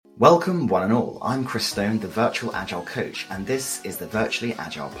Welcome, one and all. I'm Chris Stone, the Virtual Agile Coach, and this is the Virtually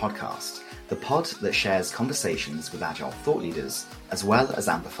Agile Podcast, the pod that shares conversations with Agile thought leaders, as well as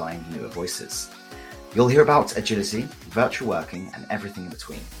amplifying newer voices. You'll hear about agility, virtual working, and everything in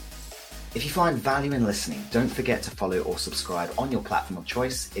between. If you find value in listening, don't forget to follow or subscribe on your platform of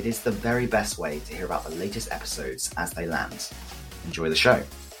choice. It is the very best way to hear about the latest episodes as they land. Enjoy the show.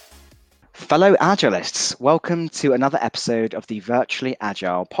 Fellow Agilists, welcome to another episode of the Virtually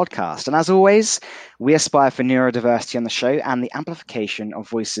Agile Podcast. And as always, we aspire for neurodiversity on the show and the amplification of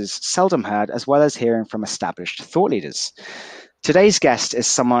voices seldom heard, as well as hearing from established thought leaders. Today's guest is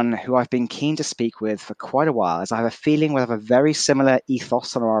someone who I've been keen to speak with for quite a while, as I have a feeling we'll have a very similar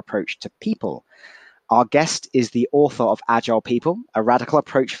ethos on our approach to people. Our guest is the author of Agile People, a radical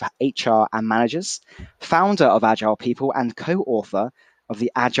approach for HR and managers, founder of Agile People, and co-author of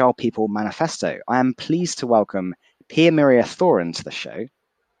the Agile People Manifesto. I am pleased to welcome Pia Thoren to the show.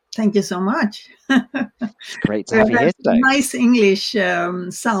 Thank you so much. Great to have you here today. Nice English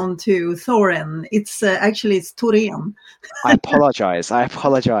sound to Thoren. It's actually Thoren. I apologize.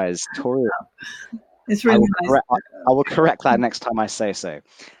 Thoren. It's really nice. I will correct that next time I say so.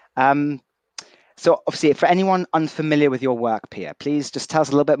 So obviously, for anyone unfamiliar with your work, Pia, please just tell us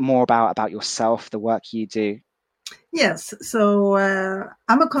a little bit more about yourself, the work you do. Yes, so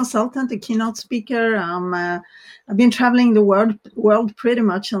I'm a consultant, a keynote speaker. I've been traveling the world pretty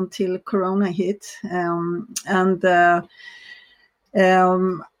much until Corona hit, and I'm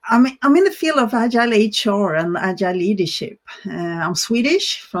in the field of Agile HR and Agile leadership. I'm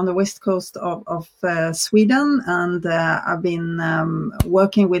Swedish, from the west coast of Sweden, and I've been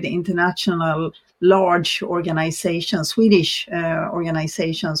working with international large organizations, Swedish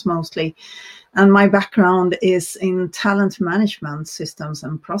organizations mostly. And my background is in talent management systems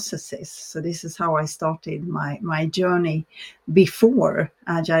and processes. So this is how I started my journey before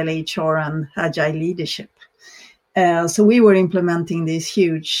Agile HR and Agile leadership. So we were implementing these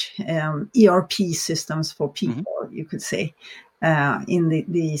huge ERP systems for people, you could say, in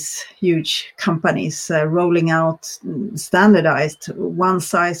these huge companies, rolling out standardized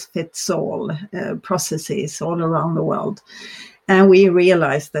one-size-fits-all processes all around the world. And we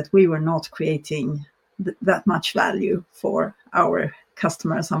realized that we were not creating that much value for our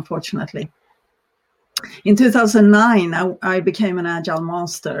customers, unfortunately. In 2009, I became an Agile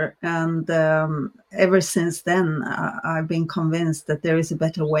master. And ever since then, I've been convinced that there is a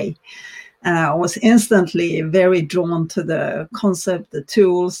better way. I was instantly very drawn to the concept, the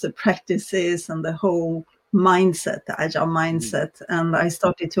tools, the practices, and the whole mindset, the Agile mindset. And I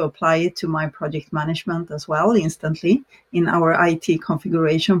started to apply it to my project management as well, instantly, in our IT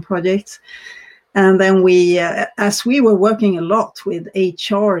configuration projects. And then we, as we were working a lot with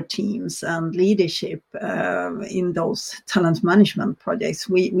HR teams and leadership in those talent management projects,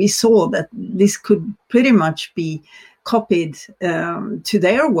 we saw that this could pretty much be copied to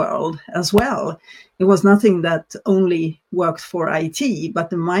their world as well. It was nothing that only worked for IT,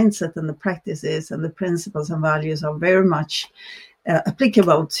 but the mindset and the practices and the principles and values are very much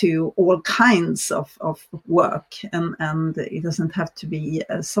applicable to all kinds of work. And it doesn't have to be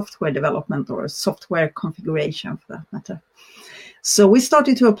a software development or a software configuration for that matter. So we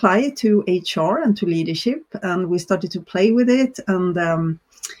started to apply it to HR and to leadership, and we started to play with it. And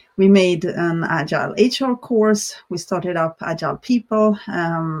we made an Agile HR course. We started up Agile People,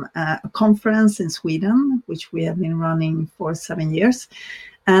 a conference in Sweden, which we have been running for 7 years,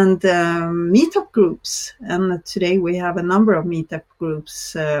 and meetup groups. And today we have a number of meetup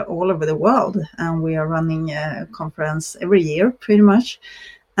groups all over the world, and we are running a conference every year, pretty much.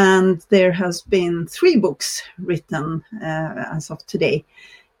 And there has been 3 books written as of today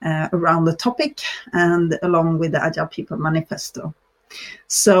around the topic, and along with the Agile People Manifesto.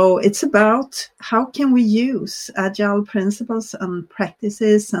 So it's about how can we use Agile principles and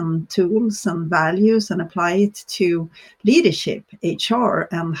practices and tools and values and apply it to leadership, HR,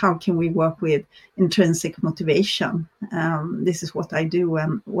 and how can we work with intrinsic motivation. This is what I do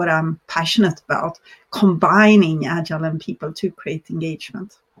and what I'm passionate about, combining Agile and people to create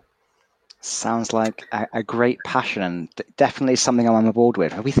engagement. Sounds like a great passion, and definitely something I'm on board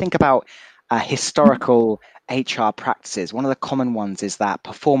with. If we think about historical HR practices, one of the common ones is that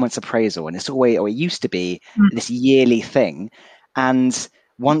performance appraisal, and it's always, or it used to be, this yearly thing. And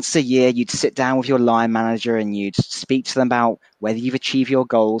once a year, you'd sit down with your line manager and you'd speak to them about whether you've achieved your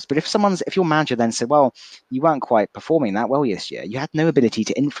goals. But if your manager then said, well, you weren't quite performing that well this year, you had no ability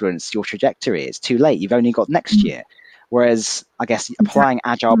to influence your trajectory. It's too late. You've only got next year. Whereas, I guess, applying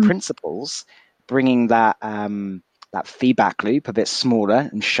Agile principles, bringing that feedback loop a bit smaller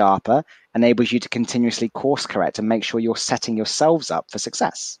and sharper, enables you to continuously course correct and make sure you're setting yourselves up for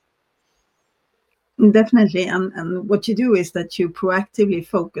success. Definitely. And what you do is that you proactively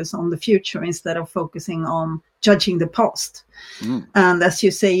focus on the future instead of focusing on judging the past. And as you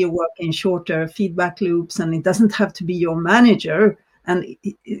say, you work in shorter feedback loops, and it doesn't have to be your manager. And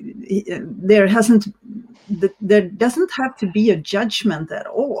there doesn't have to be a judgment at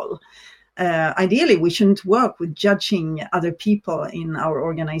all. Ideally, we shouldn't work with judging other people in our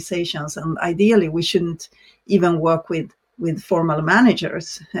organizations. And ideally, we shouldn't even work with formal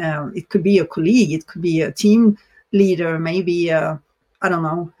managers. It could be a colleague, it could be a team leader, maybe I don't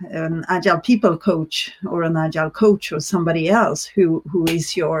know, an agile people coach or an agile coach or somebody else who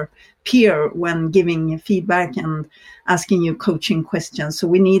is your peer when giving feedback and asking you coaching questions. So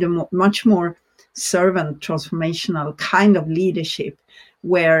we need a much more servant transformational kind of leadership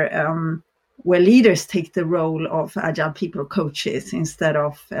where leaders take the role of agile people coaches instead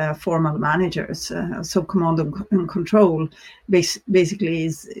of formal managers. So command and control basically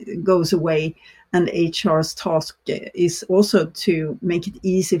goes away. And HR's task is also to make it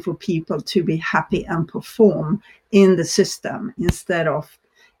easy for people to be happy and perform in the system instead of,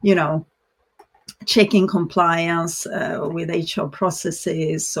 checking compliance with HR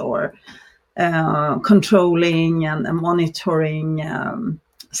processes or controlling and monitoring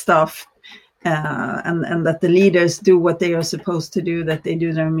stuff. And that the leaders do what they are supposed to do, that they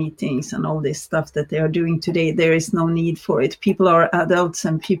do their meetings and all this stuff that they are doing today. There is no need for it. People are adults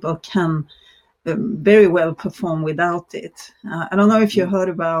and people can very well perform without it. I don't know if you heard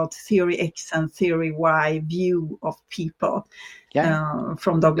about Theory X and Theory Y view of people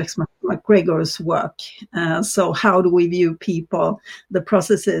from Douglas McGregor's work. So how do we view people? The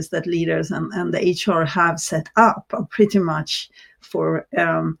processes that leaders and the HR have set up are pretty much for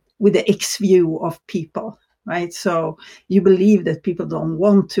with the X view of people, right? So you believe that people don't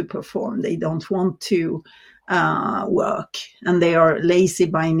want to perform, they don't want to work, and they are lazy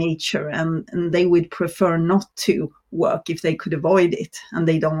by nature, and they would prefer not to work if they could avoid it, and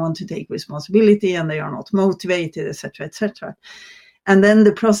they don't want to take responsibility, and they are not motivated, etc., etc. And then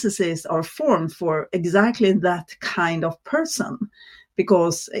the processes are formed for exactly that kind of person,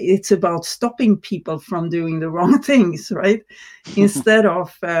 because it's about stopping people from doing the wrong things, right? Instead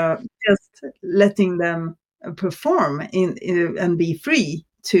of just letting them perform and be free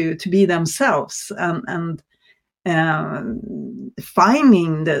to be themselves and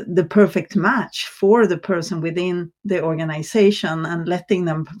finding the perfect match for the person within the organization and letting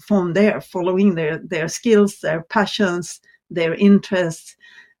them perform there, following their skills, their passions, their interests,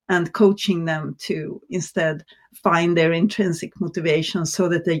 and coaching them to instead find their intrinsic motivation so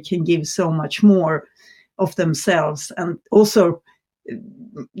that they can give so much more of themselves and also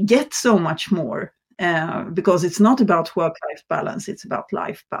get so much more because it's not about work-life balance, it's about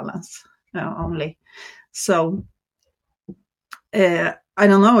life balance only. So I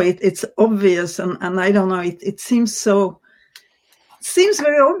don't know, it's obvious, and I don't know, it seems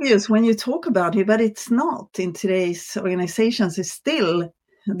very obvious when you talk about it, but it's not. In today's organizations, it's still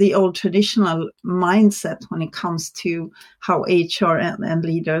the old traditional mindset when it comes to how HR and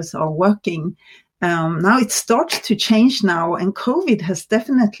leaders are working. Now it starts to change now, and COVID has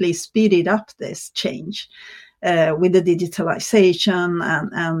definitely speeded up this change with the digitalization.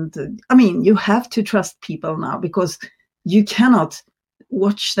 And I mean, you have to trust people now because you cannot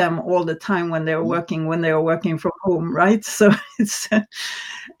watch them all the time when they are working from home, right? So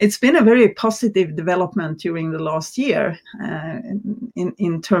it's been a very positive development during the last year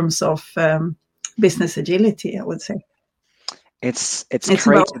in terms of business agility, I would say. It's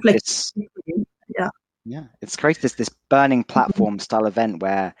created this, it's created this burning platform style event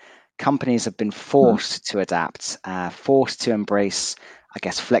where companies have been forced to adapt, forced to embrace, I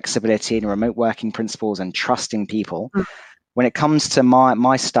guess, flexibility and remote working principles and trusting people. When it comes to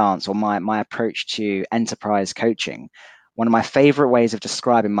my stance or my approach to enterprise coaching, one of my favorite ways of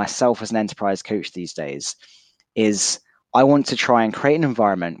describing myself as an enterprise coach these days is I want to try and create an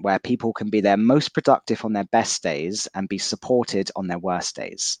environment where people can be their most productive on their best days and be supported on their worst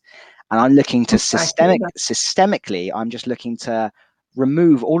days. And I'm looking to systemically, I'm just looking to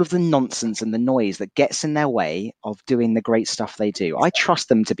remove all of the nonsense and the noise that gets in their way of doing the great stuff they do. I trust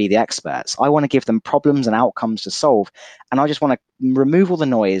them to be the experts. I want to give them problems and outcomes to solve. And I just want to remove all the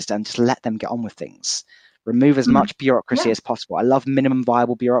noise and just let them get on with things. Remove as much bureaucracy as possible. I love minimum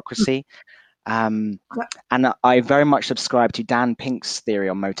viable bureaucracy. And I very much subscribe to Dan Pink's theory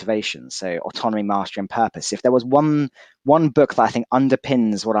on motivation. So autonomy, mastery, and purpose. If there was one book that I think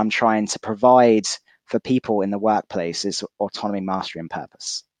underpins what I'm trying to provide for people in the workplace, is autonomy, mastery, and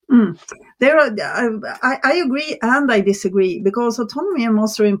purpose. There are, I agree and I disagree, because autonomy and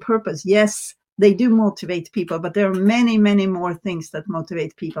mastery and purpose, yes, they do motivate people, but there are many, many more things that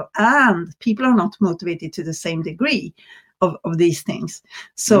motivate people, and people are not motivated to the same degree of these things.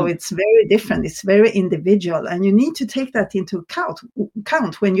 So it's very different. It's very individual, and you need to take that into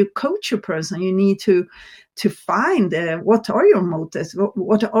account when you coach a person. You need to find what are your motives,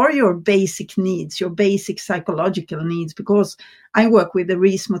 what are your basic needs, your basic psychological needs, because I work with the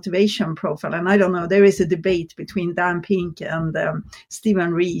Rees motivation profile, and I don't know, there is a debate between Dan Pink and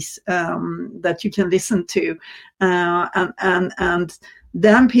Stephen Rees that you can listen to, and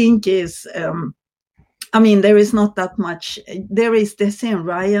Dan Pink is there is not that much. There is Desi and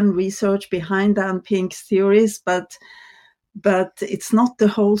Ryan research behind Dan Pink's theories, but it's not the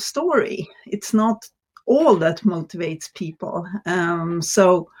whole story. It's not all that motivates people.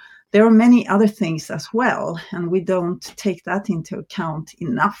 So there are many other things as well, and we don't take that into account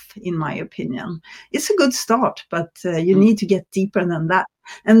enough, in my opinion. It's a good start, but you need to get deeper than that.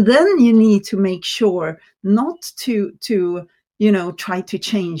 And then you need to make sure not to try to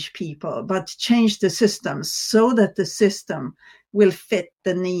change people, but change the system so that the system will fit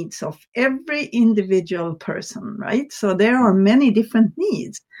the needs of every individual person, right? So there are many different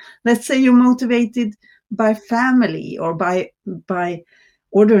needs. Let's say you're motivated by family, or by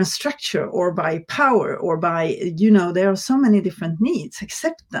order and structure, or by power, or by, there are so many different needs,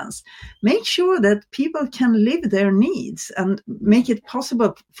 acceptance. Make sure that people can live their needs and make it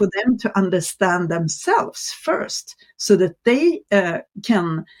possible for them to understand themselves first, so that they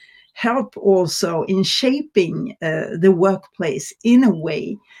can help also in shaping the workplace in a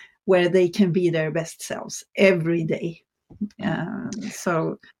way where they can be their best selves every day.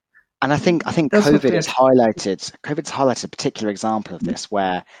 And I think COVID's highlighted a particular example of this,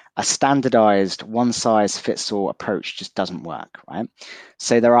 where a standardized one-size-fits-all approach just doesn't work, right?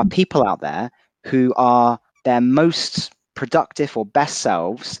 So there are people out there who are their most productive or best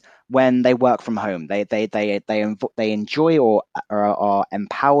selves when they work from home. They enjoy or are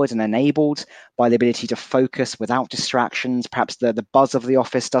empowered and enabled by the ability to focus without distractions. Perhaps the buzz of the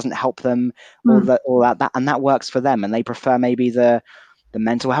office doesn't help them, or that, and that works for them, and they prefer maybe the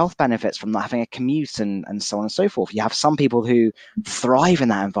mental health benefits from not having a commute and so on and so forth. You have some people who thrive in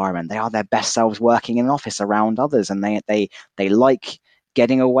that environment. They are their best selves working in an office around others, and they like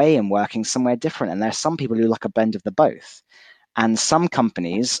getting away and working somewhere different. And there's some people who like a blend of the both. And some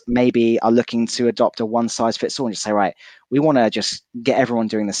companies maybe are looking to adopt a one-size-fits-all and just say, right, we want to just get everyone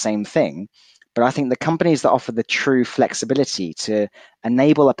doing the same thing. But I think the companies that offer the true flexibility to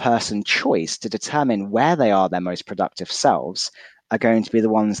enable a person choice to determine where they are their most productive selves are going to be the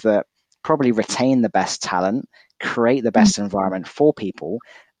ones that probably retain the best talent, create the best environment for people.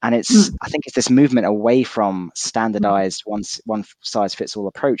 And I think it's this movement away from standardized one-size-fits-all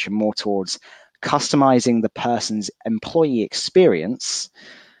approach and more towards customizing the person's employee experience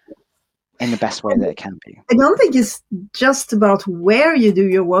in the best way that it can be. I don't think it's just about where you do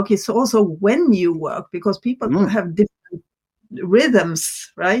your work. It's also when you work, because people have different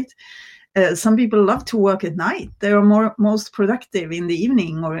rhythms, right? Some people love to work at night. They are most productive in the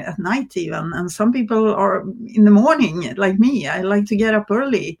evening or at night even. And some people are in the morning, like me. I like to get up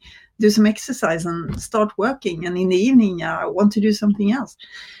early, do some exercise and start working. And in the evening, I want to do something else.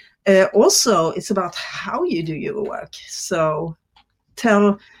 Also, it's about how you do your work. So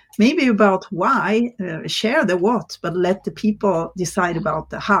tell maybe about why, share the what, but let the people decide about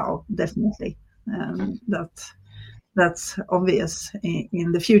the how, definitely. That's obvious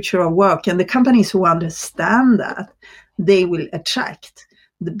in the future of work. And the companies who understand that, they will attract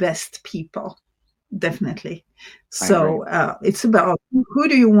the best people, definitely. So it's about who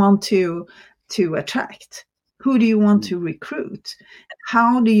do you want to attract? Who do you want to recruit?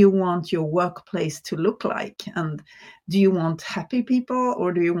 How do you want your workplace to look like? And do you want happy people,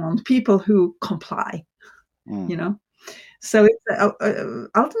 or do you want people who comply? So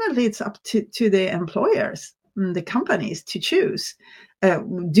ultimately it's up to the employers, the companies, to choose.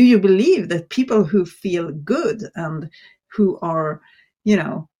 Do you believe that people who feel good and who are,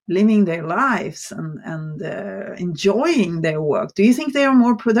 living their lives and enjoying their work, do you think they are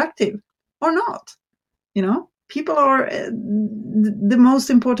more productive or not? People are the most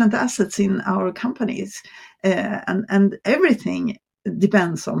important assets in our companies, and everything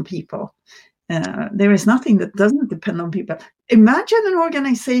depends on people. There is nothing that doesn't depend on people. Imagine an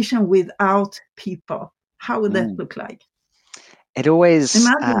organization without people. How would that look like? It always,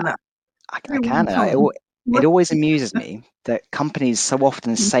 imagine that. It always amuses me that companies so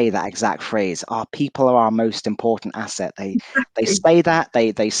often say that exact phrase, our people are our most important asset. They say that,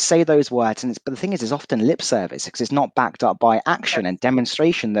 they say those words, but the thing is often lip service, because it's not backed up by action and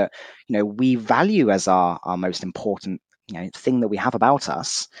demonstration that, we value as our most important, thing that we have about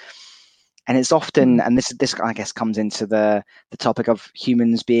us. And it's often, and this I guess comes into the topic of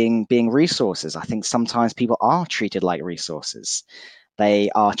humans being resources. I think sometimes people are treated like resources. They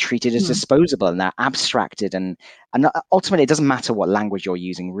are treated as disposable, and they're abstracted, and ultimately it doesn't matter what language you're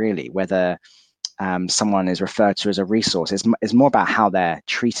using, really, whether someone is referred to as a resource. It's more about how they're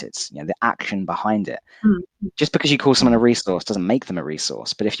treated, the action behind it. Just because you call someone a resource doesn't make them a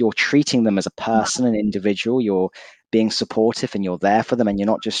resource. But if you're treating them as a person, an individual, you're being supportive and you're there for them, and you're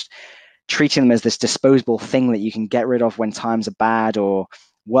not just treating them as this disposable thing that you can get rid of when times are bad or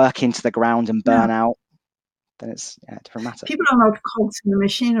work into the ground and burn out, then it's a different matter. People are not cogs in the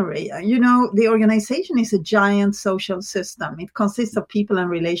machinery. The organization is a giant social system. It consists of people and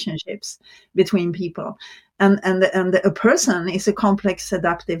relationships between people. And a person is a complex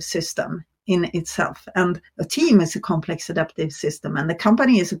adaptive system in itself. And a team is a complex adaptive system. And the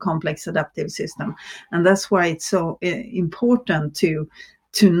company is a complex adaptive system. And that's why it's so important to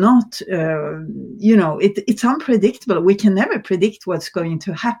not, it's unpredictable. We can never predict what's going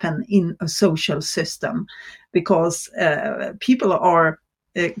to happen in a social system because people are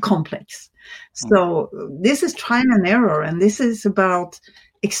complex. So this is trial and error, and this is about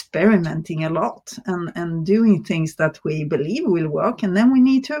experimenting a lot and doing things that we believe will work. And then we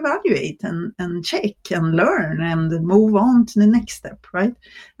need to evaluate and check and learn and move on to the next step, right?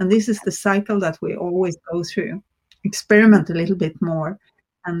 And this is the cycle that we always go through. Experiment a little bit more.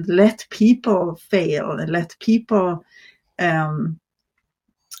 And let people fail, and let people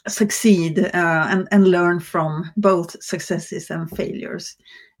succeed and learn from both successes and failures.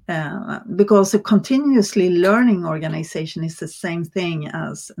 Because a continuously learning organization is the same thing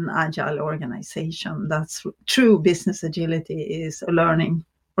as an agile organization. That's true business agility is a learning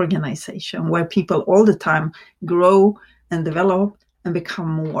organization where people all the time grow and develop and become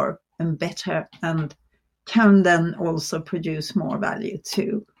more and better and can then also produce more value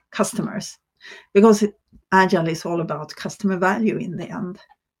to customers, because Agile is all about customer value in the end.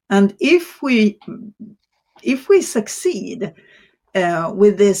 And if we succeed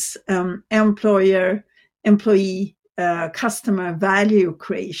with this employee customer value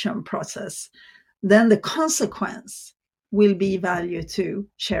creation process, then the consequence will be value to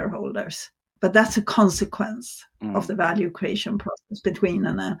shareholders. But that's a consequence of the value creation process between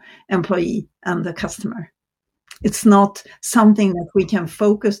an employee and the customer. It's not something that we can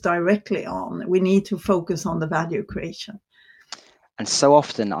focus directly on. We need to focus on the value creation. And so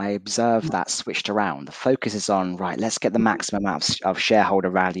often I observe that switched around. The focus is on, right, let's get the maximum amount of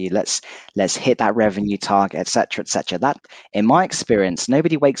shareholder value. Let's hit that revenue target, et cetera, et cetera. That, in my experience,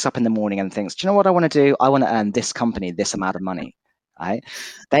 nobody wakes up in the morning and thinks, do you know what I want to do? I want to earn this company this amount of money. Right?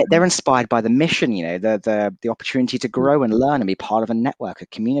 They're inspired by the mission, the opportunity to grow and learn and be part of a network, a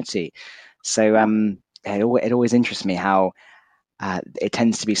community. So it always interests me how it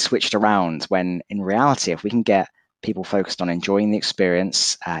tends to be switched around, when in reality, if we can get people focused on enjoying the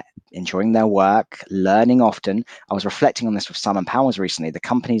experience, enjoying their work, learning often. I was reflecting on this with Simon Powers recently. The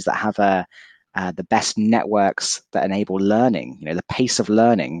companies that have the best networks that enable learning, the pace of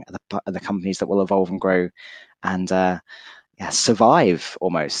learning, are the companies that will evolve and grow and survive,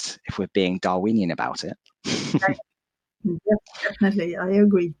 almost, if we're being Darwinian about it. Yes, definitely. I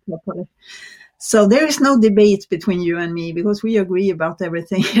agree totally. So there is no debate between you and me, because we agree about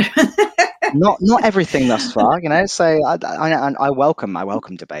everything here. Not everything thus far, So I welcome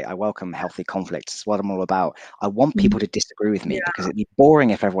debate. I welcome healthy conflict. It's what I'm all about. I want people to disagree with me because it'd be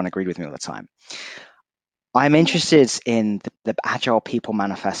boring if everyone agreed with me all the time. I'm interested in the Agile People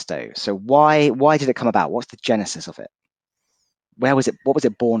Manifesto. So why did it come about? What's the genesis of it? What was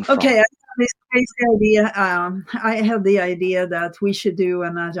it born from? Okay, I have this crazy idea. I had the idea that we should do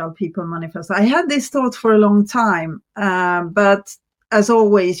an Agile People Manifesto. I had this thought for a long time, but as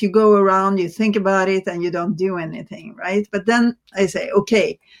always, you go around, you think about it, and you don't do anything, right? But then I say,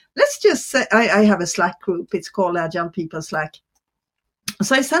 okay, let's just say I have a Slack group. It's called Agile People Slack.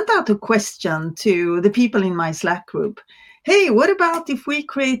 So I sent out a question to the people in my Slack group. Hey, what about if we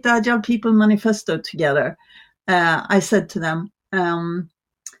create the Agile People Manifesto together? I said to them.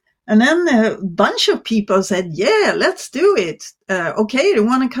 And then a bunch of people said, yeah, let's do it. Okay, you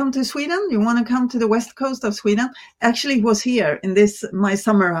want to come to Sweden? You want to come to the west coast of Sweden? Actually, it was here in my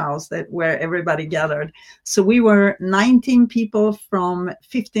summer house where everybody gathered. So we were 19 people from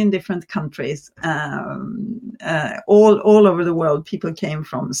 15 different countries, all over the world. People came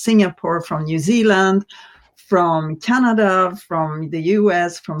from Singapore, from New Zealand, from Canada, from the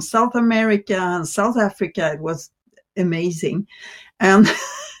US, from South America and South Africa. It was amazing. And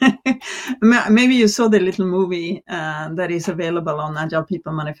maybe you saw the little movie that is available on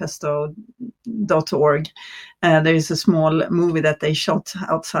agilepeoplemanifesto.org. There is a small movie that they shot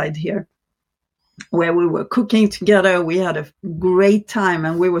outside here. where we were cooking together. We had a great time,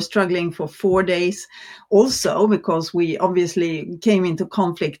 and we were struggling for 4 days also, because we obviously came into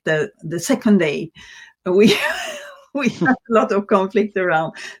conflict the second day. We had a lot of conflict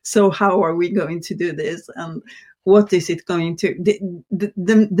around, so how are we going to do this, and what is it going to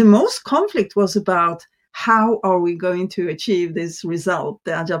the most conflict was about how are we going to achieve this result,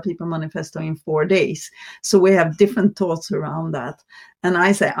 the Agile People Manifesto, in 4 days. So we have different thoughts around that. And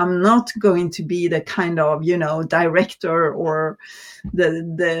I say, I'm not going to be the kind of, director or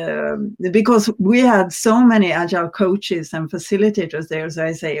because we had so many Agile coaches and facilitators there. So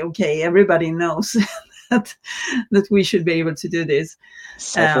I say, okay, everybody knows that we should be able to do this.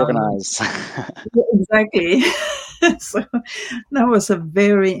 Self-organize. Exactly. So that was a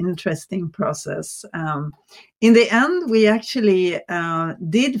very interesting process. In the end, we actually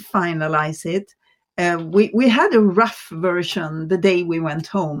did finalize it. We had a rough version the day we went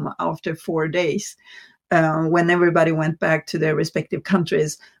home after 4 days, when everybody went back to their respective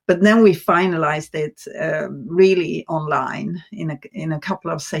countries. But then we finalized it really online in a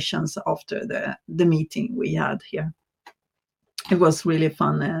couple of sessions after the meeting we had here. It was really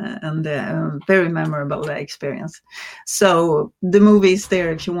fun and very memorable experience. So the movie is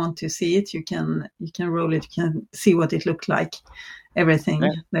there if you want to see it. You can roll it. You can see what it looked like. Everything.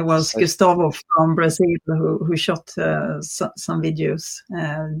 Yeah. There was Gustavo from Brazil who shot some videos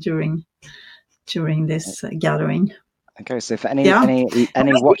during this gathering. Okay, so for any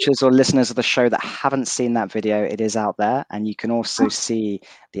watchers or listeners of the show that haven't seen that video, it is out there, and you can also see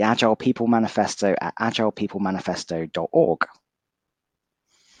the Agile People Manifesto at agilepeoplemanifesto.org.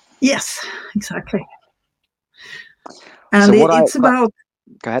 Yes, exactly. And so it's about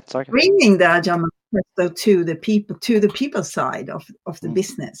go ahead, sorry. Bringing the Agile Manifesto to the people side of the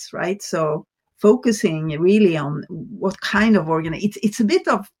business, right? So focusing really on what kind of it's a bit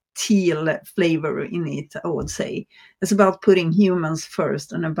of teal flavor in it, I would say. It's about putting humans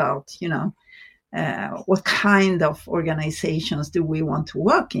first, and about what kind of organizations do we want to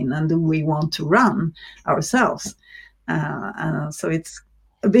work in, and do we want to run ourselves. So it's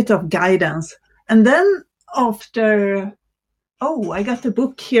a bit of guidance. And then after, I got the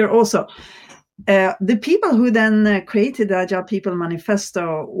book here also. The people who then created the Agile People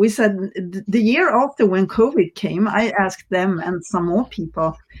Manifesto, we said the year after, when COVID came, I asked them and some more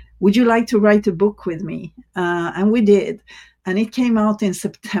people, would you like to write a book with me? And we did. And it came out in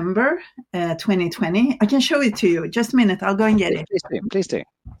September 2020. I can show it to you. Just a minute. I'll go and get it. Please do.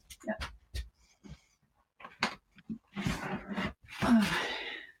 Yeah.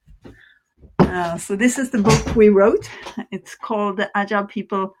 So this is the book we wrote. It's called The Agile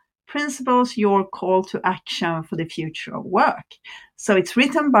People Principles, Your Call to Action for the Future of Work. So it's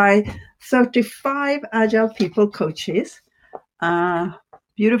written by 35 Agile People coaches,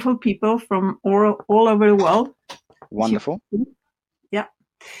 beautiful people from all over the world. Wonderful. Yeah.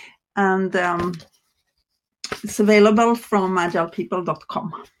 And it's available from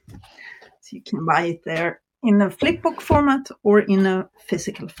agilepeople.com. So you can buy it there in a flipbook format or in a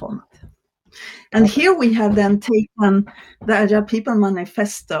physical format. And here we have then taken the Agile People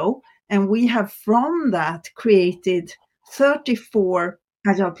Manifesto, and we have from that created 34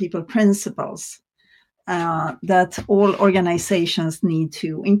 Agile People principles that all organizations need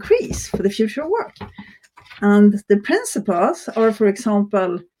to increase for the future of work. And the principles are, for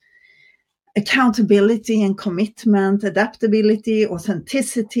example, accountability and commitment, adaptability,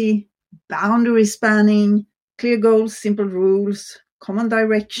 authenticity, boundary spanning, clear goals, simple rules, common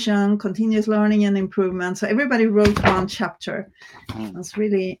direction, continuous learning and improvement. So everybody wrote one chapter. It's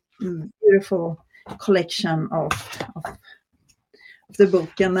really beautiful collection of the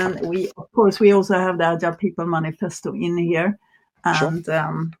book. And then we also have the Agile People Manifesto in here, and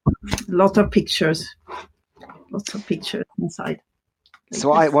lots of pictures inside. So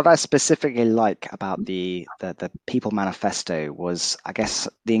what I specifically like about the People Manifesto was, I guess,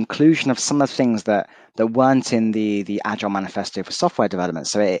 the inclusion of some of the things that weren't in the Agile Manifesto for software development.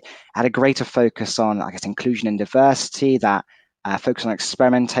 So it had a greater focus on, I guess, inclusion and diversity, that focus on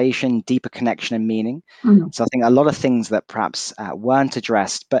experimentation, deeper connection and meaning. Mm-hmm. So I think a lot of things that perhaps weren't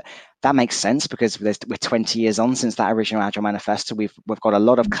addressed, but that makes sense because we're 20 years on since that original Agile Manifesto. We've got a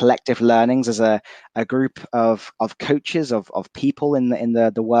lot of collective learnings as a group of coaches, of people in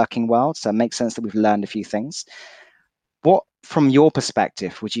the working world. So it makes sense that we've learned a few things. What, from your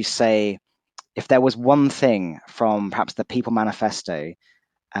perspective, would you say, if there was one thing from perhaps the People Manifesto,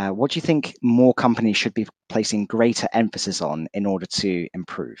 what do you think more companies should be placing greater emphasis on in order to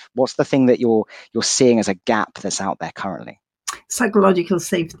improve? What's the thing that you're seeing as a gap that's out there currently? Psychological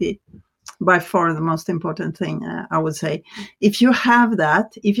safety. by far the most important thing, I would say. If you have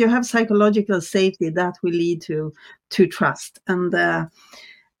that, if you have psychological safety, that will lead to trust. And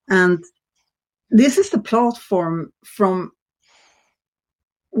this is the platform from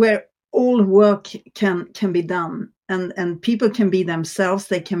where all work can be done, and people can be themselves.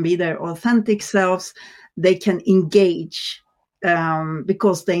 They can be their authentic selves. They can engage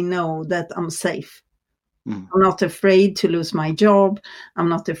because they know that I'm safe. I'm not afraid to lose my job. I'm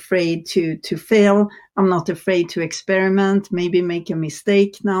not afraid to fail. I'm not afraid to experiment, maybe make a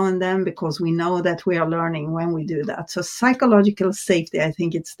mistake now and then, because we know that we are learning when we do that. So psychological safety, I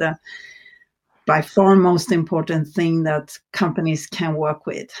think it's the by far most important thing that companies can work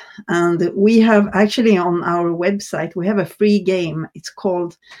with. And we have actually on our website, we have a free game. It's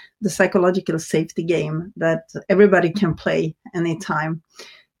called the Psychological Safety Game that everybody can play anytime.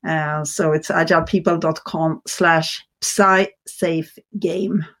 So it's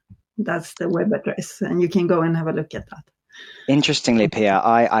agilepeople.com/psysafegame. That's the web address, and you can go and have a look at that. Interestingly, Pia,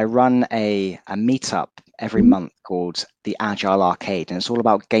 I run a meetup every month called the Agile Arcade, and it's all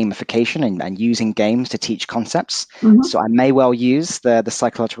about gamification and using games to teach concepts. So I may well use the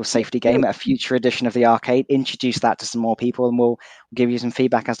psychological safety game at a future edition of the arcade, introduce that to some more people, and we'll give you some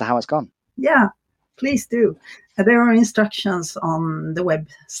feedback as to how it's gone. Yeah, please do. There are instructions on the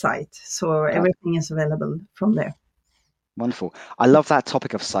website, so everything is available from there. Wonderful. I love that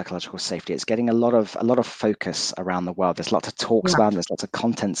topic of psychological safety. It's getting a lot of focus around the world. There's lots of talks about it. There's lots of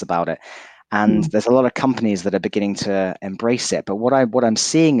contents about it. And there's a lot of companies that are beginning to embrace it. But what I'm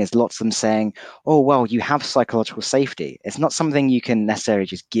seeing is lots of them saying, oh, well, you have psychological safety. It's not something you can necessarily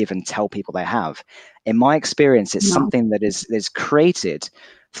just give and tell people they have. In my experience, it's something that is created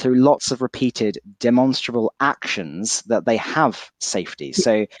through lots of repeated demonstrable actions that they have safety.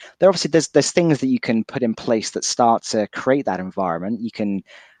 So there obviously there's things that you can put in place that start to create that environment. You can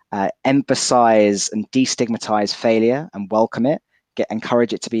emphasize and destigmatize failure and welcome it.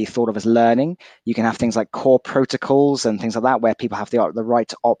 Encourage it to be thought of as learning. You can have things like core protocols and things like that, where people have the right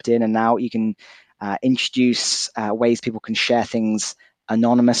to opt in and out. You can introduce ways people can share things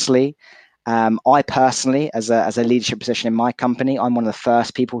anonymously. I personally, as a leadership position in my company, I'm one of the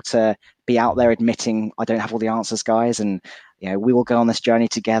first people to be out there admitting I don't have all the answers, guys, and we will go on this journey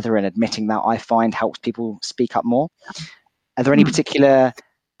together. And admitting that, I find, helps people speak up more. Are there any particular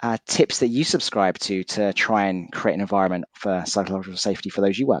tips that you subscribe to try and create an environment for psychological safety for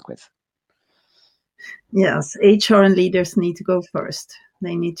those you work with? Yes, HR and leaders need to go first.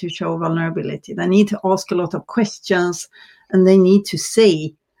 They need to show vulnerability. They need to ask a lot of questions, and they need to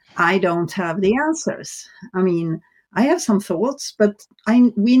say, I don't have the answers. I mean, I have some thoughts, but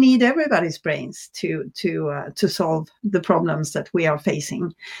we need everybody's brains to solve the problems that we are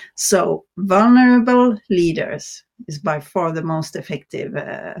facing. So vulnerable leaders is by far the most effective,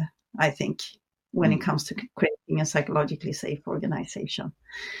 I think, when it comes to creating a psychologically safe organization.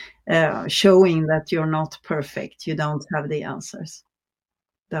 Showing that you're not perfect, you don't have the answers.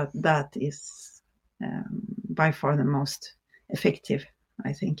 That is by far the most effective,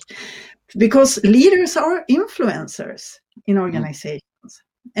 I think, because leaders are influencers in organizations,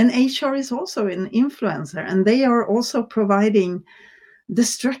 and HR is also an influencer, and they are also providing the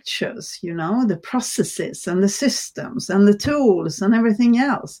structures, the processes and the systems and the tools and everything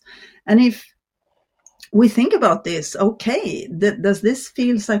else. And if we think about this, okay, does this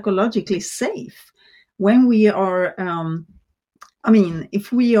feel psychologically safe when we are,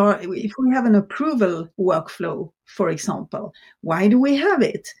 if we have an approval workflow, for example, why do we have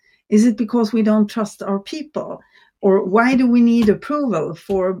it? Is it because we don't trust our people? Or why do we need approval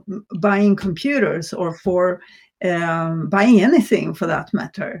for buying computers or for buying anything for that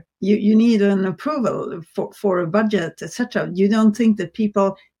matter? You need an approval for a budget, etc. You don't think that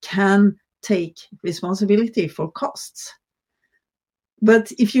people can take responsibility for costs.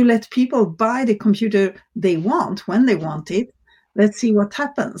 But if you let people buy the computer they want when they want it, let's see what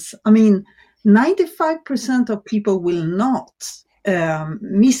happens. 95% of people will not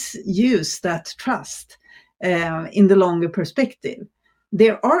misuse that trust in the longer perspective.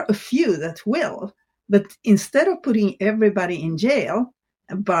 There are a few that will, but instead of putting everybody in jail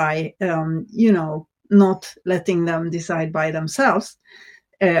by, not letting them decide by themselves,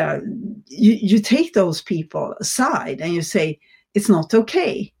 you take those people aside and you say, it's not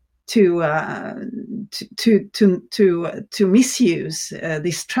okay to misuse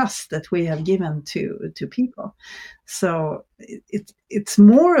this trust that we have given to people. So it's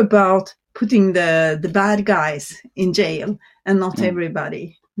more about putting the bad guys in jail and not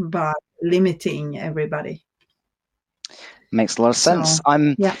everybody, but limiting everybody. Makes a lot of sense.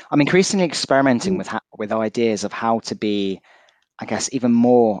 I'm increasingly experimenting with ideas of how to be I guess, even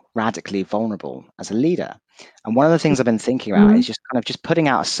more radically vulnerable as a leader. And one of the things I've been thinking about is just putting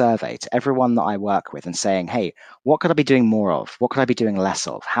out a survey to everyone that I work with and saying, hey, what could I be doing more of? What could I be doing less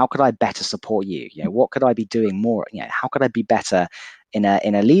of? How could I better support you? What could I be doing more? How could I be better in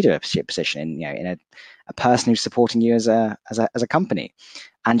a leadership position, in a person who's supporting you as a company,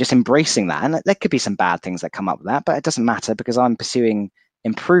 and just embracing that. And there could be some bad things that come up with that, but it doesn't matter because I'm pursuing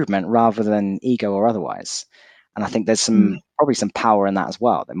improvement rather than ego or otherwise. And I think there's probably some power in that as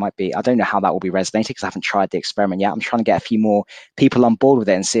well. There might be, I don't know how that will be resonating because I haven't tried the experiment yet. I'm trying to get a few more people on board with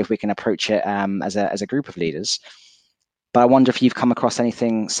it and see if we can approach it as a group of leaders. But I wonder if you've come across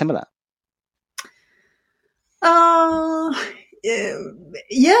anything similar.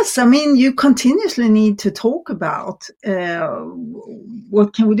 Yes, I mean, you continuously need to talk about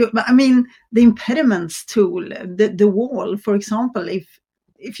what can we do. I mean, the impediments tool, the wall, for example,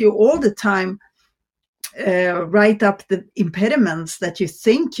 if you all the time write up the impediments that you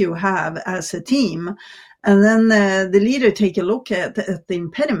think you have as a team, and then the leader take a look at the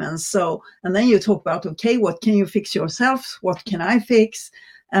impediments. And then you talk about, okay, what can you fix yourself? What can I fix?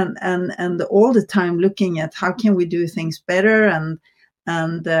 And all the time looking at how can we do things better, and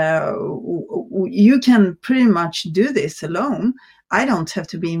you can pretty much do this alone. I don't have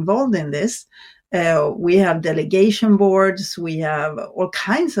to be involved in this. We have delegation boards. We have all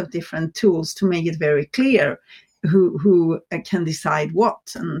kinds of different tools to make it very clear who can decide what,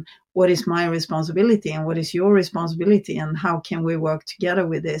 and what is my responsibility and what is your responsibility, and how can we work together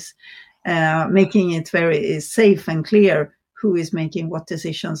with this, making it very safe and clear who is making what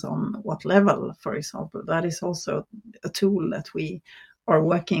decisions on what level, for example. That is also a tool that we are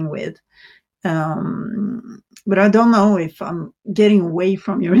working with. But I don't know if I'm getting away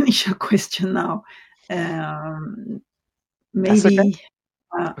from your initial question now. Maybe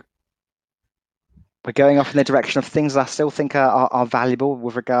we're going off in the direction of things I still think are valuable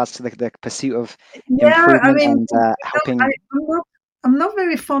with regards to the pursuit of improvement and helping. I'm not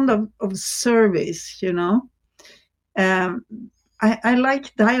very fond of service, I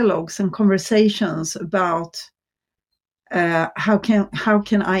like dialogues and conversations about how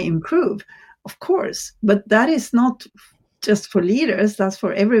can I improve, of course, but that is not just for leaders, that's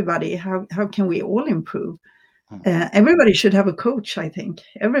for everybody. How can we all improve? Everybody should have a coach, I think.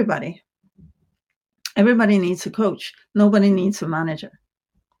 Everybody needs a coach. Nobody needs a manager.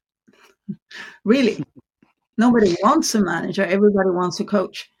 Really. Nobody wants a manager. Everybody wants a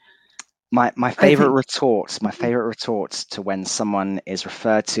coach. My favorite retort to when someone is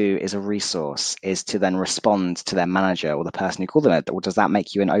referred to as a resource is to then respond to their manager or the person who called them, or does that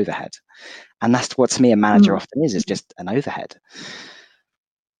make you an overhead? And that's what, to me, a manager often is just an overhead.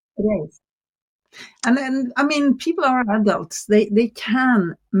 It is. And then, I mean, people are adults. They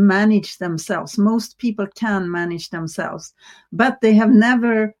can manage themselves. Most people can manage themselves, but they have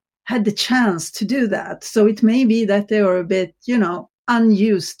never had the chance to do that. So it may be that they are a bit,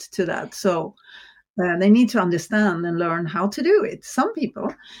 unused to that. So they need to understand and learn how to do it. Some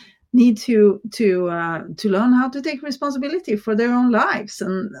people need to learn how to take responsibility for their own lives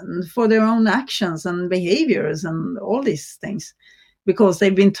and for their own actions and behaviors and all these things, because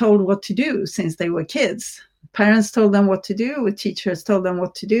they've been told what to do since they were kids. Parents told them what to do, teachers told them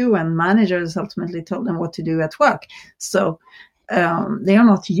what to do, and managers ultimately told them what to do at work. So they are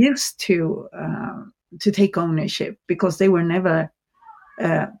not used to take ownership because they were never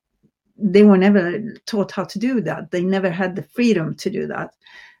taught how to do that. They never had the freedom to do that.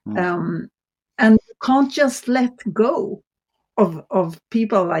 And you can't just let go of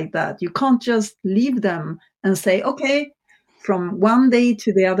people like that. You can't just leave them and say, okay, from one day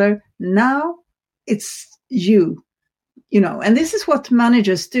to the other, now it's you, and this is what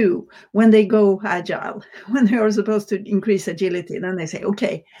managers do when they go agile, when they are supposed to increase agility. Then they say,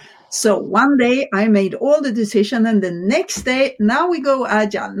 okay, so one day I made all the decisions, and the next day, now we go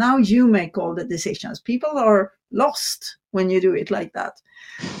agile. Now you make all the decisions. People are lost when you do it like that.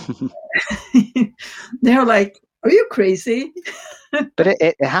 They're like, are you crazy? But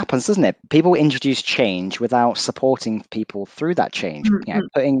it happens, doesn't it? People introduce change without supporting people through that change.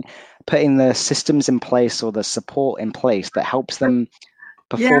 Putting the systems in place or the support in place that helps them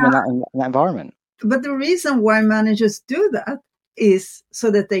perform in that environment. But the reason why managers do that is so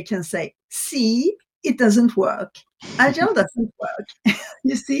that they can say, see, it doesn't work. Agile doesn't work.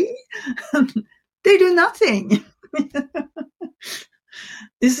 You see? They do nothing.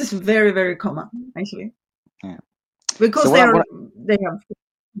 This is very, very common, actually. Yeah. Because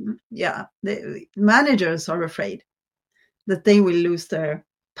managers are afraid that they will lose their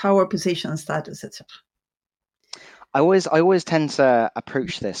power position, status, etc. always tend to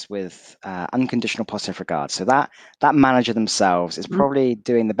approach this with unconditional positive regard. So that manager themselves is probably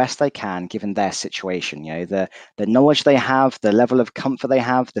doing the best they can given their situation. You know, the knowledge they have, the level of comfort they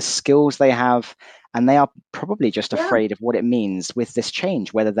have, the skills they have, and they are probably just afraid of what it means with this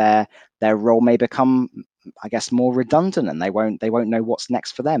change. Whether their role may become, I guess, more redundant, and they won't know what's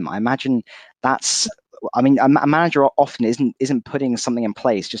next for them. I imagine that's. I mean, a manager often isn't putting something in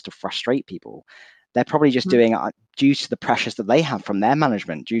place just to frustrate people. They're probably just doing it due to the pressures that they have from their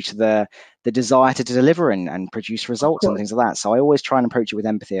management, due to the desire to deliver and produce results and things like that. So I always try and approach it with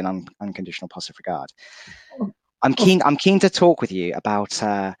empathy and unconditional positive regard. I'm keen to talk with you about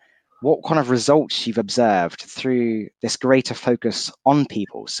what kind of results you've observed through this greater focus on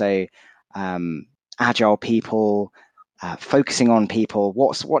people. So agile people, focusing on people.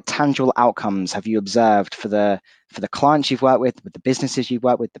 What tangible outcomes have you observed for the clients you've worked with the businesses you've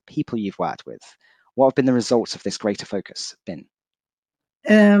worked with, the people you've worked with? What have been the results of this greater focus been?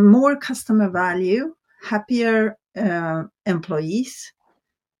 More customer value, happier employees,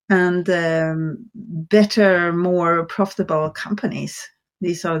 and better, more profitable companies.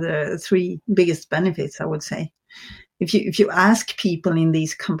 These are the three biggest benefits, I would say. If you ask people in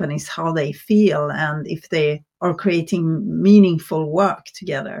these companies how they feel and if they are creating meaningful work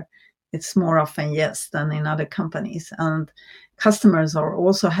together, it's more often yes than in other companies. And customers are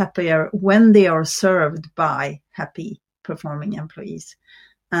also happier when they are served by happy performing employees.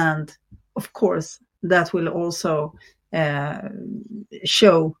 And of course, that will also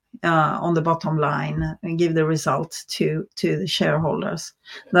show on the bottom line and give the result to the shareholders.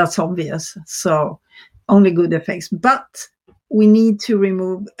 That's obvious. So only good effects. But we need to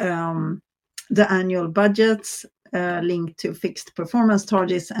remove the annual budgets linked to fixed performance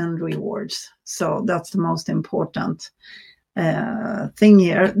targets and rewards. So that's the most important thing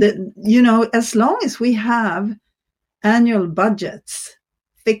here. As long as we have annual budgets,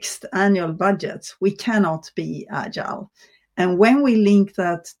 fixed annual budgets, we cannot be agile. And when we link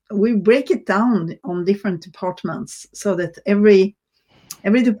that, we break it down on different departments so that every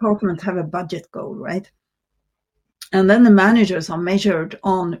department have a budget goal, right? And then the managers are measured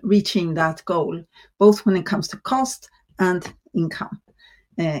on reaching that goal, both when it comes to cost and income.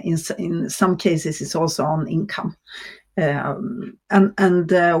 In some cases, it's also on income. When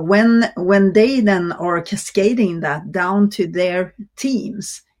they then are cascading that down to their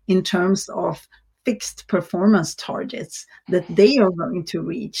teams in terms of fixed performance targets that they are going to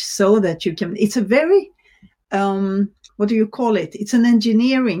reach, so that you can, it's a very, what do you call it? It's an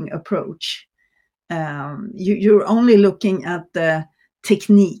engineering approach. You're only looking at the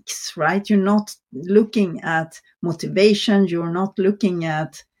techniques, right? You're not looking at motivation. You're not looking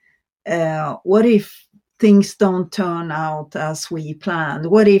at what if things don't turn out as we planned?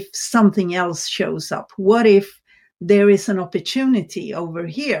 What if something else shows up? What if there is an opportunity over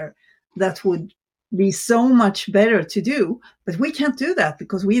here that would be so much better to do, but we can't do that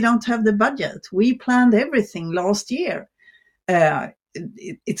because we don't have the budget. We planned everything last year.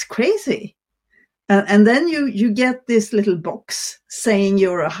 It's crazy. And then you get this little box saying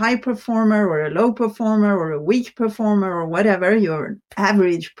you're a high performer or a low performer or a weak performer or whatever. You're an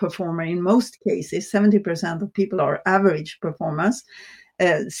average performer in most cases. 70% of people are average performers,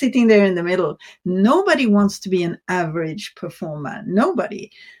 sitting there in the middle. Nobody wants to be an average performer. Nobody.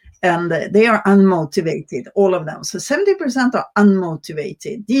 And they are unmotivated, all of them. So 70% are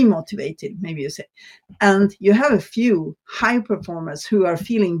unmotivated, demotivated, maybe you say. And you have a few high performers who are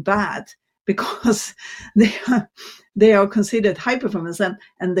feeling bad because they are considered high performers, and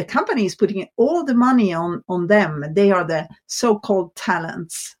the company is putting all the money on them. They are the so-called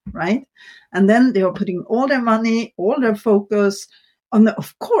talents, right? And then they are putting all their money, all their focus on.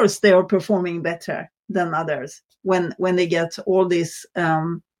 Of course, they are performing better than others when they get all this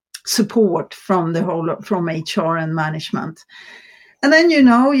support from from HR and management. And then,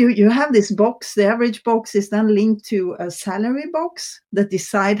 you have this box. The average box is then linked to a salary box that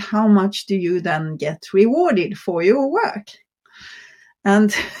decide how much do you then get rewarded for your work.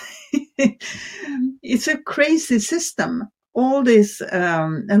 And it's a crazy system. All this,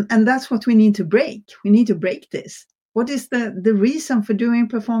 and that's what we need to break. We need to break this. What is the reason for doing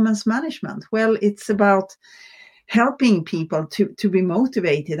performance management? Well, it's about helping people to be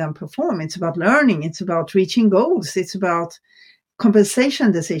motivated and perform. It's about learning. It's about reaching goals. It's about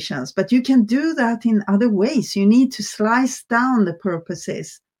compensation decisions, but you can do that in other ways. You need to slice down the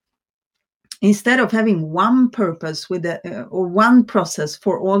purposes. Instead of having one purpose or one process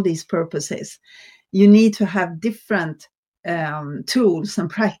for all these purposes, you need to have different tools and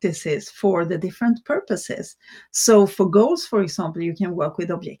practices for the different purposes. So for goals, for example, you can work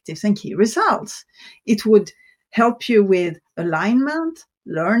with objectives and key results. It would help you with alignment,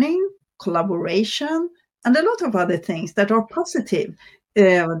 learning, collaboration, and a lot of other things that are positive.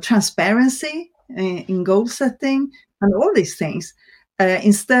 Transparency in goal setting and all these things.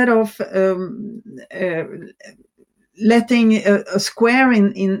 Instead of letting a square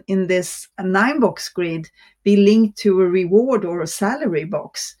in this 9-box grid be linked to a reward or a salary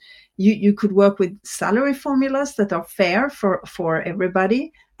box, you could work with salary formulas that are fair for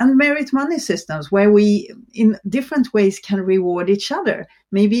everybody, and merit money systems where we in different ways can reward each other.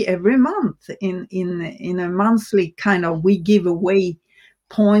 Maybe every month in a monthly kind of, we give away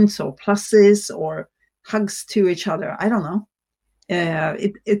points or pluses or hugs to each other. I don't know.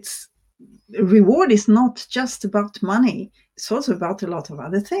 It's reward is not just about money. It's also about a lot of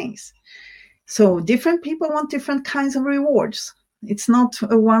other things. So different people want different kinds of rewards. It's not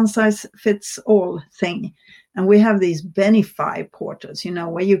a one-size-fits-all thing. And we have these Benify portals,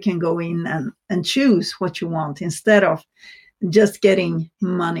 where you can go in and choose what you want instead of just getting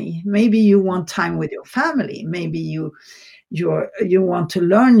money. Maybe you want time with your family. Maybe you want to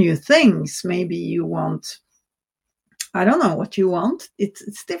learn new things. Maybe you want, I don't know what you want.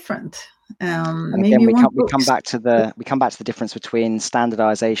 It's different. Maybe again, we come back to the difference between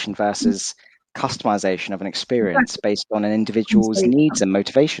standardization versus customization of an experience based on an individual's needs and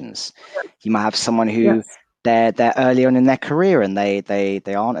motivations. You might have someone who they're early on in their career and they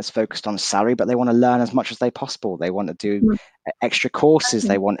aren't as focused on salary, but they want to learn as much as they possible. They want to do extra courses.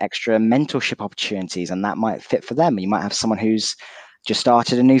 They want extra mentorship opportunities, and that might fit for them. You might have someone who's just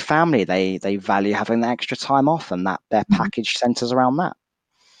started a new family. They value having the extra time off, and that their package centers around that.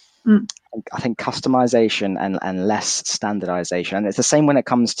 I think customization and less standardization. And it's the same when it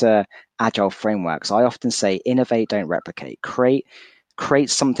comes to agile frameworks. I often say innovate, don't replicate.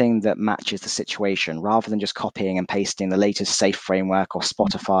 Create something that matches the situation rather than just copying and pasting the latest SAFe framework or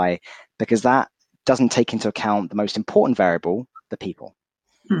Spotify, because that doesn't take into account the most important variable, the people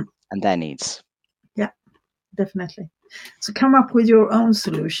and their needs. Yeah, definitely. So come up with your own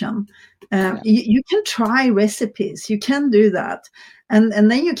solution. You can try recipes. You can do that.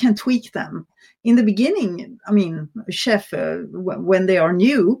 And then you can tweak them. In the beginning, I mean, chef, when they are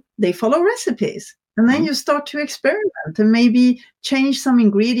new, they follow recipes. And then you start to experiment and maybe change some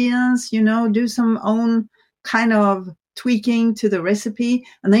ingredients, do some own kind of tweaking to the recipe.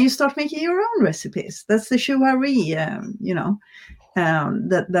 And then you start making your own recipes. That's the chouari,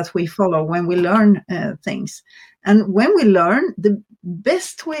 that we follow when we learn things. And when we learn, the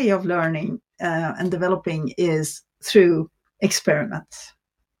best way of learning and developing is through experiments,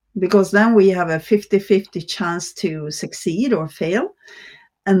 because then we have a 50-50 chance to succeed or fail.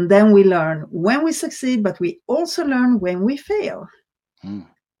 And then we learn when we succeed, but we also learn when we fail. And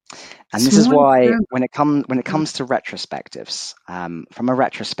this is why when it comes to retrospectives, from a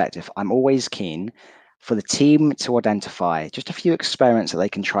retrospective, I'm always keen for the team to identify just a few experiments that they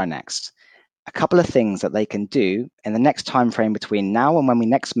can try next. A couple of things that they can do in the next time frame between now and when we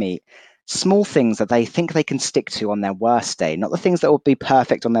next meet, small things that they think they can stick to on their worst day, not the things that will be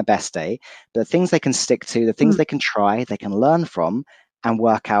perfect on their best day, but the things they can stick to, the things they can try, they can learn from, and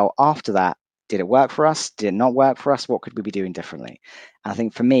work out after that, did it work for us? Did it not work for us? What could we be doing differently? And I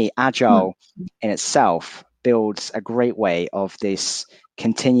think for me, Agile in itself builds a great way of this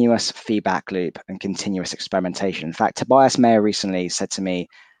continuous feedback loop and continuous experimentation. In fact, Tobias Mayer recently said to me,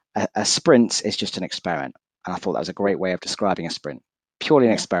 a sprint is just an experiment. And I thought that was a great way of describing a sprint, purely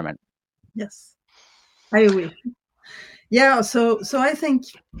an experiment. Yes, I agree. Yeah, so I think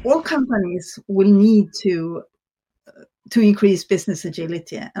all companies will need to increase business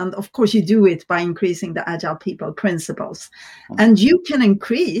agility. And of course, you do it by increasing the Agile People principles. And you can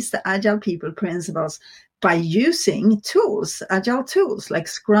increase the Agile People principles by using tools, Agile tools like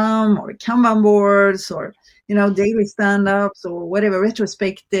Scrum or Kanban boards or daily stand-ups or whatever,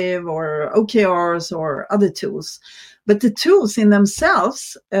 retrospective or OKRs or other tools. But the tools in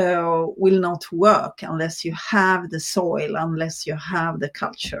themselves will not work unless you have the soil, unless you have the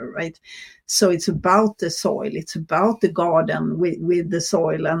culture, right? So it's about the soil. It's about the garden with the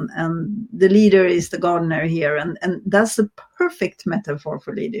soil, and the leader is the gardener here. And that's the perfect metaphor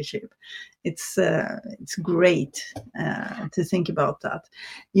for leadership. It's great to think about that.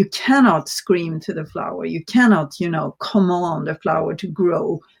 You cannot scream to the flower. You cannot, command a flower to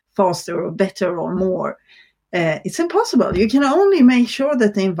grow faster or better or more. It's impossible. You can only make sure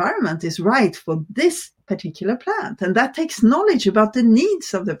that the environment is right for this particular plant. And that takes knowledge about the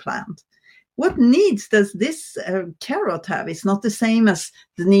needs of the plant. What needs does this carrot have? It's not the same as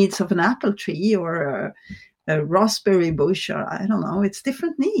the needs of an apple tree or a raspberry bush, or I don't know. It's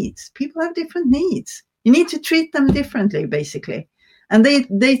different needs. People have different needs. You need to treat them differently, basically. And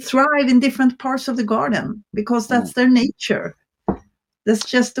they thrive in different parts of the garden because that's their nature. That's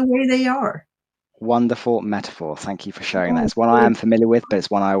just the way they are. Wonderful metaphor. Thank you for sharing that. It's one I am familiar with, but it's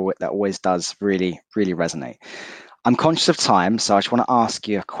one that always does really, really resonate. I'm conscious of time, so I just want to ask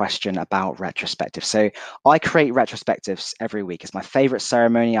you a question about retrospectives. So I create retrospectives every week. It's my favorite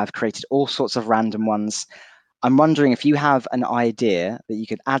ceremony. I've created all sorts of random ones. I'm wondering if you have an idea that you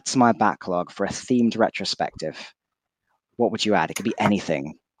could add to my backlog for a themed retrospective. What would you add? It could be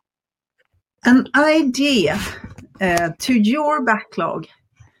anything. An idea to your backlog.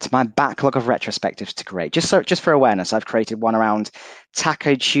 To my backlog of retrospectives to create. Just for awareness, I've created one around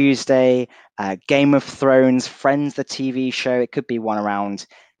Taco Tuesday, Game of Thrones, Friends, the TV show. It could be one around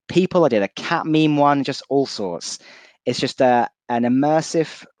people. I did a cat meme one, just all sorts. It's just an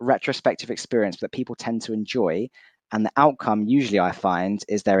immersive retrospective experience that people tend to enjoy. And the outcome, usually I find,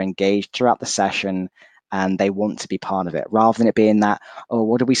 is they're engaged throughout the session and they want to be part of it, rather than it being that, oh,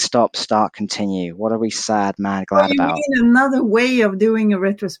 what do we stop, start, continue? What are we sad, mad, glad about? You mean another way of doing a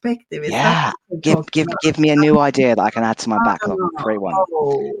retrospective? Yeah, give me a new idea that I can add to my backlog. Create one.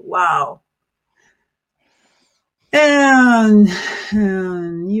 Oh, wow. And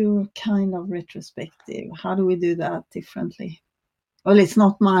new kind of retrospective. How do we do that differently? Well, it's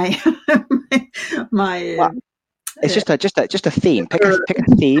not my Well, it's just a theme. Pick a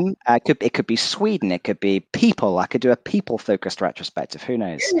theme. It could be Sweden. It could be people. I could do a people-focused retrospective. Who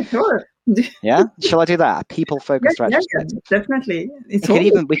knows? Yeah, sure. Yeah, shall I do that? A people-focused retrospective. Yeah, definitely. We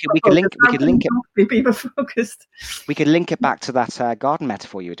could link it. Be people-focused. We could link it back to that garden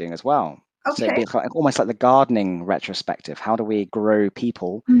metaphor you were doing as well. Okay. So it'd be almost like the gardening retrospective. How do we grow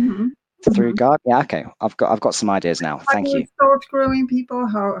people through garden? Yeah, okay. I've got some ideas now. Thank you. How do we start growing people?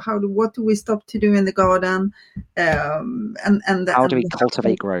 What do we stop to do in the garden? How do we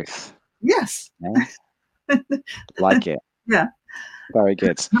cultivate growth? Yes. Yeah. Like it. Yeah. Very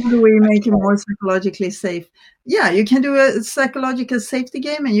good. How do we make it more psychologically safe? Yeah, you can do a psychological safety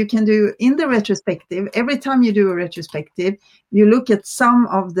game, and you can do in the retrospective. Every time you do a retrospective, you look at some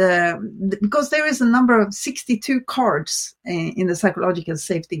of because there is a number of 62 cards in the psychological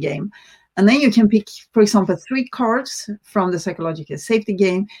safety game. And then you can pick, for example, 3 cards from the psychological safety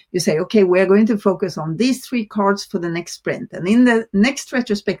game. You say, okay, we're going to focus on these 3 cards for the next sprint. And in the next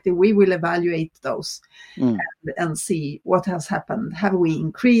retrospective, we will evaluate those and see what has happened. Have we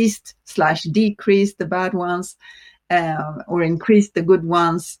increased/decreased the bad ones or increased the good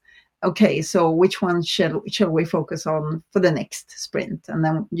ones? Okay, so which one shall we focus on for the next sprint? And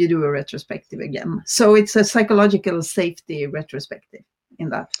then you do a retrospective again. So it's a psychological safety retrospective in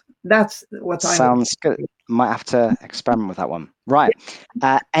that. That's what sounds good. Might have to experiment with that one. Right.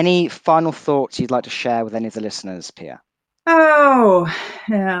 Any final thoughts you'd like to share with any of the listeners, Pia?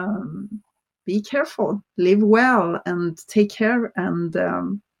 Be careful, live well, and take care. And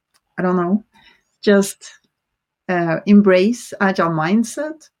I don't know, just embrace agile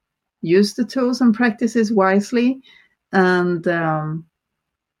mindset, use the tools and practices wisely, and I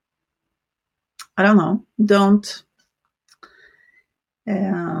don't know,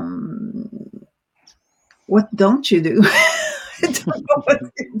 what don't you do? I don't know what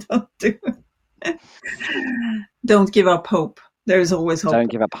you don't do. Don't give up hope. There is always hope.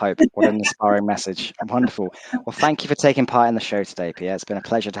 Don't give up hope. What an inspiring message. Wonderful. Well, thank you for taking part in the show today, Pia. It's been a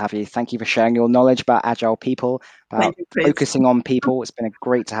pleasure to have you. Thank you for sharing your knowledge about agile people, about focusing on people. It's been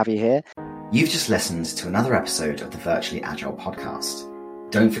great to have you here. You've just listened to another episode of the Virtually Agile podcast.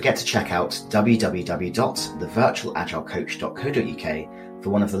 Don't forget to check out www.thevirtualagilecoach.co.uk for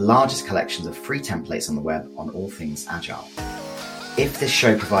one of the largest collections of free templates on the web on all things agile. If this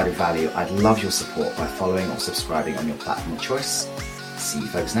show provided value, I'd love your support by following or subscribing on your platform of choice. See you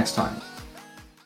folks next time.